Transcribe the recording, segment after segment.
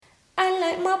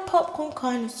like my popcorn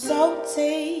kind of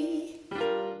salty.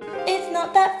 It's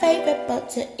not that favourite, but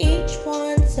to each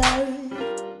one's own.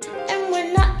 And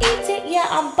when I eat it, yeah,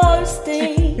 I'm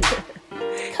boasting.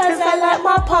 Cause I like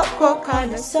my popcorn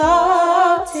kind of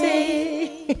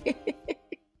salty.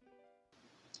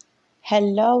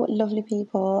 Hello, lovely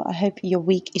people. I hope your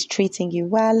week is treating you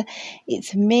well.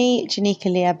 It's me,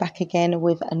 Janika Leah, back again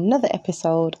with another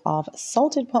episode of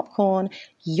Salted Popcorn,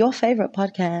 your favourite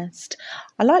podcast.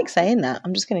 I like saying that.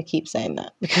 I'm just going to keep saying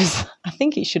that because I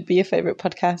think it should be your favourite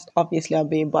podcast. Obviously, I'm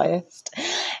being biased.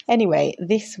 Anyway,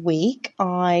 this week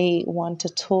I want to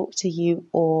talk to you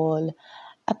all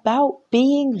about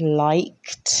being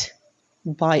liked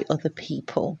by other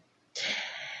people.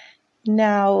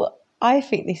 Now, I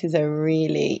think this is a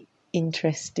really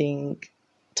interesting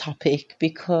topic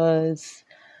because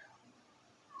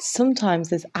sometimes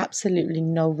there's absolutely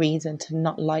no reason to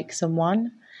not like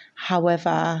someone.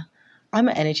 However, I'm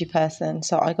an energy person,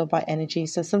 so I go by energy.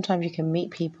 So sometimes you can meet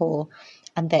people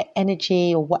and their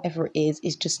energy or whatever it is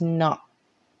just not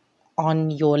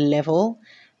on your level.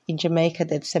 In Jamaica,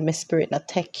 they'd say my spirit not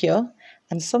take you.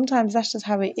 And sometimes that's just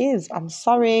how it is. I'm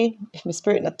sorry if my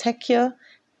spirit not take you.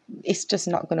 It's just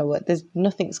not going to work. There's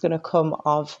nothing's going to come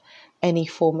of any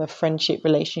form of friendship,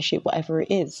 relationship, whatever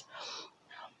it is.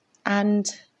 And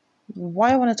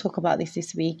why I want to talk about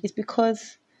this week is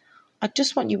because I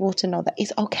just want you all to know that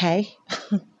it's okay.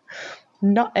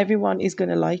 Not everyone is going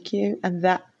to like you, and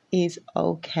that is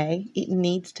okay. It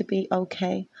needs to be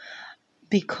okay,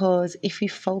 because if you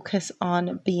focus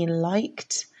on being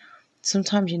liked,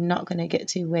 sometimes you're not going to get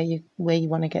to where you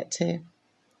want to get to.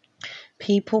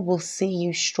 People will see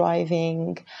you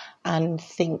striving and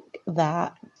think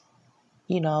that,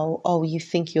 oh, you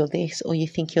think you're this or you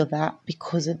think you're that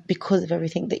because of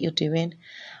everything that you're doing.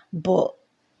 But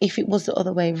if it was the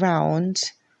other way around,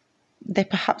 they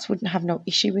perhaps wouldn't have no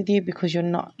issue with you because you're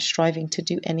not striving to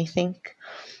do anything.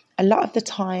 A lot of the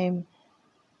time,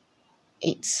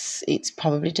 it's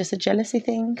probably just a jealousy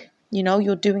thing.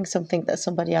 You're doing something that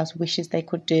somebody else wishes they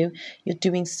could do. You're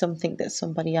doing something that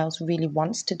somebody else really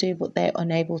wants to do, but they're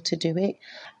unable to do it.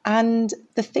 And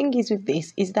the thing is with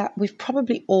this is that we've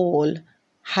probably all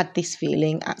had this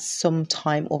feeling at some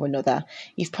time or another.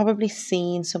 You've probably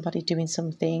seen somebody doing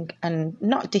something and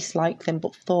not disliked them,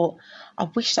 but thought, I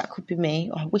wish that could be me,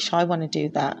 or I wish I want to do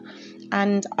that.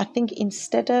 And I think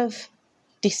instead of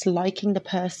disliking the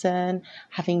person,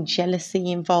 having jealousy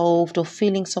involved, or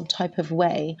feeling some type of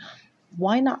way,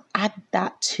 why not add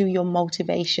that to your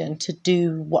motivation to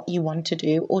do what you want to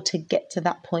do or to get to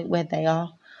that point where they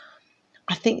are?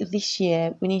 I think this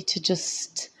year we need to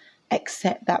just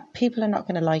accept that people are not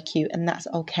going to like you, and that's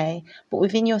okay. But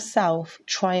within yourself,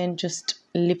 try and just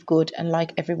live good and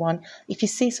like everyone. If you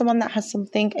see someone that has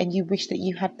something and you wish that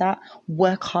you had that,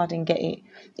 work hard and get it.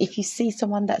 If you see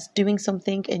someone that's doing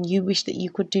something and you wish that you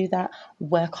could do that,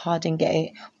 work hard and get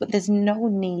it. But there's no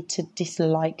need to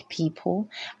dislike people.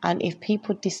 And if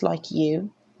people dislike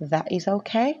you, that is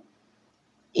okay.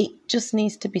 It just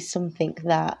needs to be something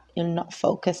that you're not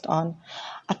focused on.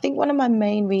 I think one of my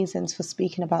main reasons for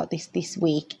speaking about this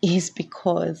week is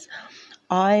because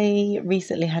I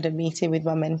recently had a meeting with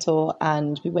my mentor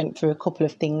and we went through a couple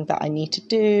of things that I need to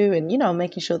do and,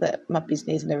 making sure that my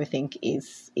business and everything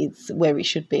is where it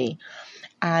should be.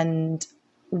 And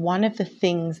one of the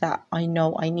things that I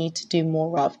know I need to do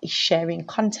more of is sharing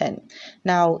content.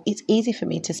 Now, it's easy for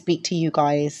me to speak to you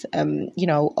guys,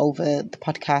 over the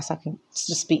podcast. I can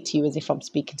just speak to you as if I'm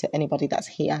speaking to anybody that's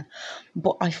here.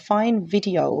 But I find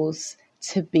videos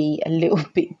to be a little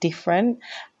bit different.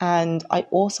 And I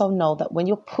also know that when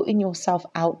you're putting yourself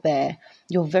out there,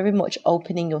 you're very much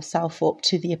opening yourself up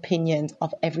to the opinions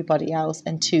of everybody else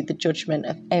and to the judgment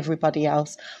of everybody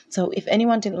else. So if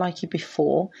anyone didn't like you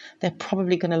before, they're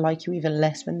probably going to like you even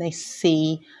less when they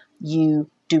see you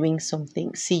doing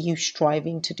something, see you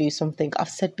striving to do something. I've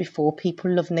said before, people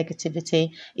love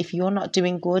negativity. If you're not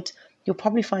doing good, you'll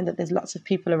probably find that there's lots of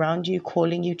people around you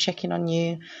calling you, checking on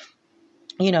you,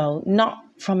 not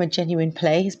from a genuine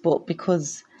place, but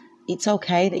because it's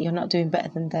okay that you're not doing better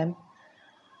than them.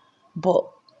 But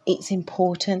it's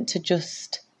important to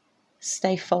just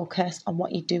stay focused on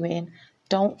what you're doing.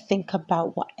 Don't think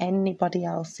about what anybody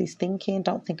else is thinking.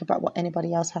 Don't think about what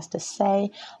anybody else has to say.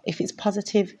 If it's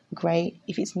positive, great.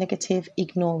 If it's negative,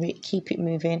 ignore it. Keep it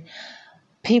moving.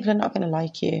 People are not going to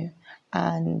like you.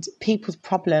 And people's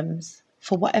problems,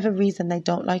 for whatever reason they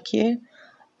don't like you,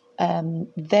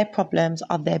 their problems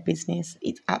are their business.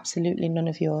 It's absolutely none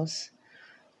of yours.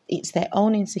 It's their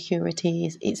own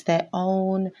insecurities. It's their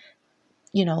own,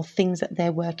 things that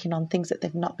they're working on, things that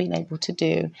they've not been able to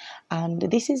do. And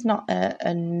this is not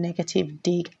a negative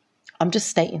dig I'm just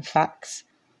stating facts.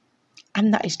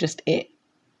 And that is just it.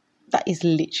 That is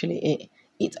literally it.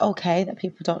 It's okay that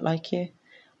people don't like you.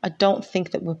 I don't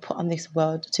think that we're put on this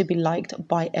world to be liked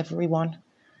by everyone.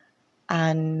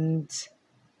 And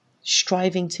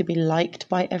striving to be liked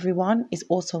by everyone is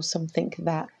also something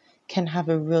that can have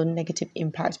a real negative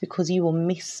impact, because you will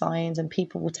miss signs and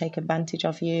people will take advantage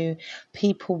of you.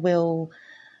 People will,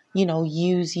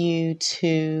 use you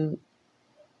to,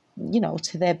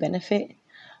 to their benefit.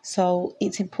 So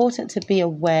it's important to be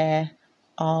aware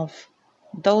of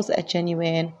those that are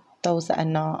genuine, those that are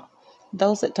not,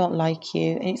 those that don't like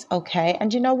you, and it's okay.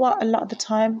 And you know what? A lot of the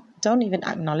time, don't even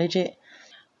acknowledge it.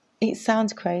 It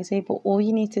sounds crazy, but all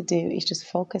you need to do is just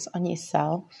focus on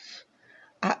yourself.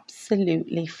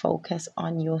 Absolutely focus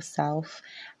on yourself,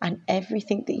 and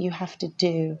everything that you have to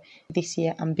do this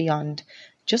year and beyond,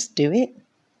 just do it.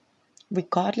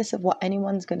 Regardless of what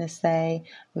anyone's going to say,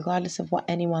 regardless of what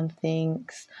anyone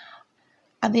thinks,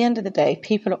 at the end of the day,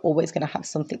 people are always going to have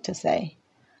something to say.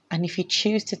 And if you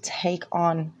choose to take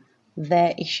on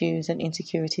their issues and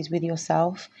insecurities with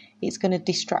yourself, it's going to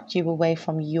distract you away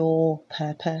from your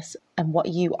purpose and what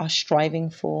you are striving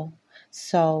for.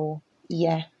 So,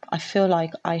 yeah, I feel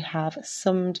like I have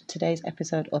summed today's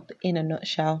episode up in a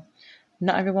nutshell.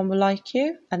 Not everyone will like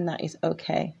you, and that is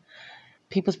okay.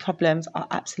 People's problems are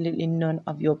absolutely none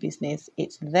of your business.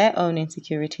 It's their own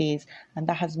insecurities, and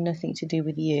that has nothing to do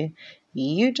with you.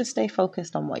 You just stay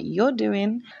focused on what you're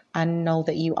doing and know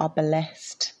that you are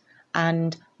blessed,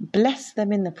 and bless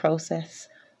them in the process.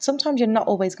 Sometimes you're not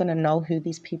always going to know who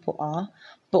these people are,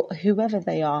 but whoever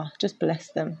they are, just bless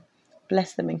them.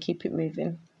 Bless them and keep it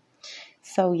moving.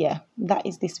 So yeah, that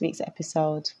is this week's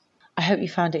episode. I hope you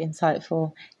found it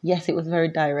insightful. Yes, it was very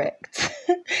direct.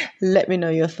 Let me know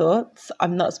your thoughts.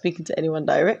 I'm not speaking to anyone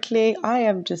directly. I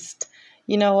am just,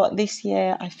 you know what, this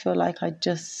year I feel like I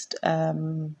just,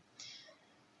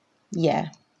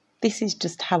 this is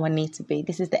just how I need to be.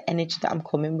 This is the energy that I'm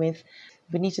coming with.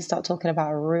 We need to start talking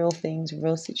about real things,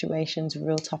 real situations,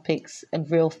 real topics, and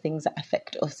real things that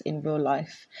affect us in real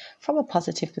life from a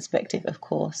positive perspective, of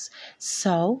course.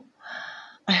 So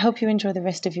I hope you enjoy the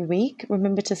rest of your week.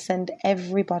 Remember to send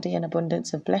everybody an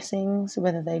abundance of blessings,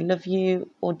 whether they love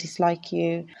you or dislike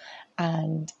you.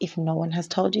 And if no one has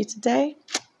told you today,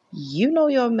 you know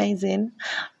you're amazing.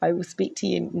 I will speak to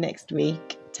you next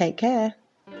week. Take care.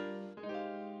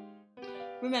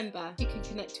 Remember, you can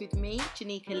connect with me,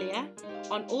 Janika Leah,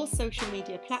 on all social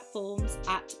media platforms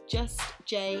at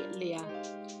justjleah.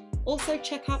 Also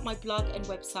check out my blog and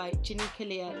website,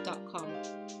 janikaleah.com.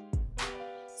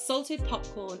 Salted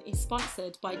Popcorn is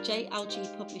sponsored by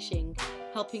JLG Publishing,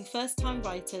 helping first-time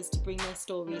writers to bring their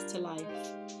stories to life.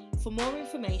 For more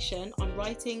information on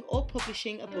writing or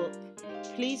publishing a book,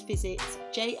 please visit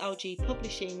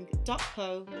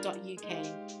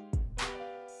jlgpublishing.co.uk.